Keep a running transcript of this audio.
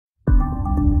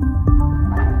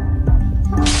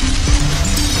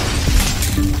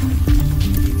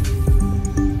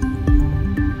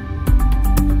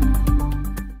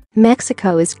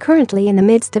Mexico is currently in the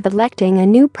midst of electing a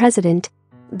new president.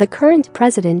 The current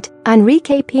president,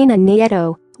 Enrique Peña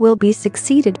Nieto, will be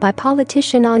succeeded by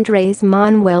politician Andrés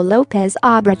Manuel López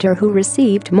Obrador, who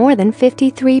received more than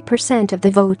 53% of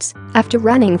the votes after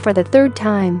running for the third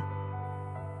time.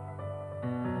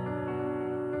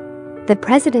 The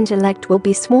president-elect will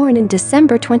be sworn in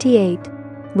December 28.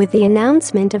 With the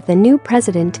announcement of the new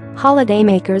president,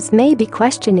 holidaymakers may be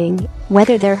questioning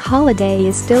whether their holiday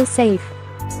is still safe.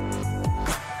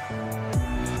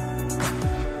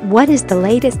 What is the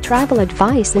latest travel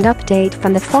advice and update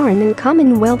from the Foreign and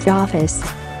Commonwealth Office?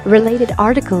 Related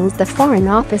articles. The Foreign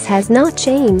Office has not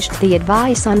changed the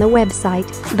advice on the website,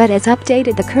 but has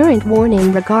updated the current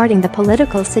warning regarding the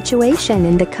political situation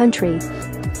in the country.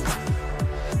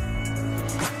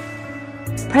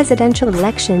 Presidential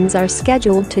elections are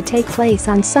scheduled to take place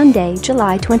on Sunday,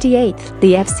 July 28,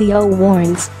 the FCO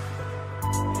warns.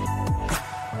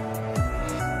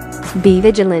 Be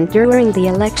vigilant during the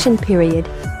election period.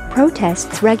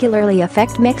 Protests regularly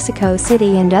affect Mexico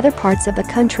City and other parts of the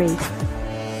country.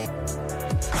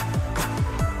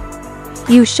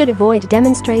 You should avoid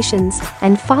demonstrations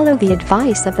and follow the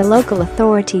advice of the local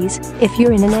authorities if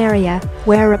you're in an area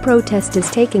where a protest is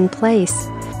taking place.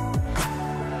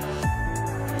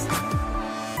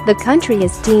 The country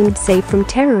is deemed safe from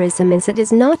terrorism as it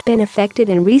has not been affected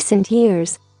in recent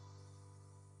years.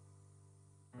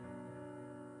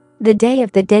 The Day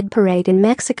of the Dead Parade in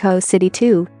Mexico City.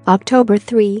 October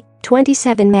 3,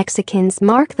 27 Mexicans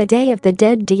mark the Day of the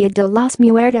Dead, Dia de los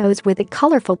Muertos, with a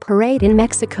colorful parade in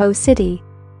Mexico City.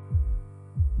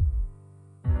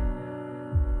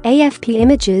 AFP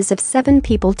images of 7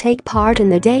 people take part in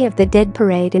the Day of the Dead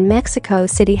Parade in Mexico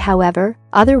City. However,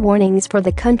 other warnings for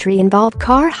the country involve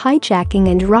car hijacking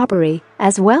and robbery,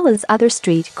 as well as other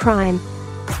street crime.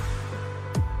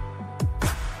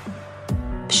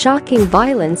 Shocking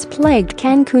violence plagued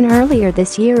Cancun earlier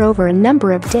this year over a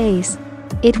number of days.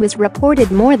 It was reported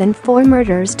more than 4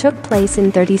 murders took place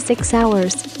in 36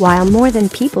 hours, while more than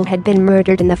people had been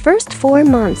murdered in the first 4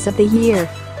 months of the year.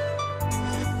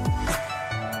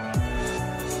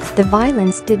 The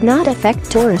violence did not affect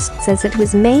tourists as it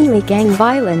was mainly gang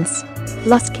violence.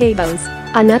 Los Cabos,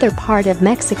 another part of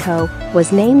Mexico,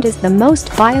 was named as the most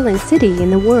violent city in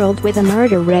the world with a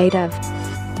murder rate of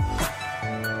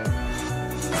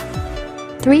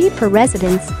 3 per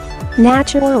residents.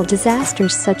 Natural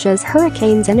disasters such as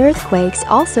hurricanes and earthquakes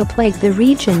also plague the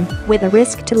region, with a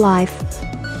risk to life.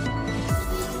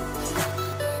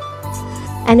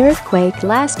 An earthquake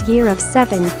last year of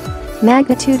 7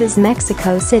 magnitude is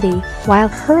Mexico City, while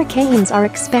hurricanes are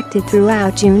expected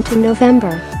throughout June to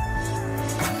November.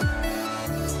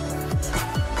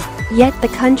 Yet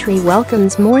the country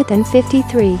welcomes more than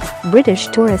 53 British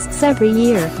tourists every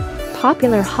year.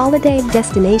 Popular holiday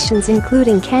destinations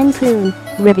including Cancun,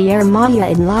 Riviera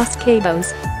Maya and Los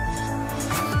Cabos.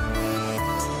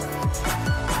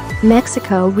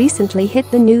 Mexico recently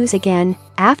hit the news again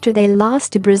after they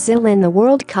lost to Brazil in the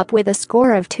World Cup with a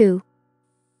score of 2-1.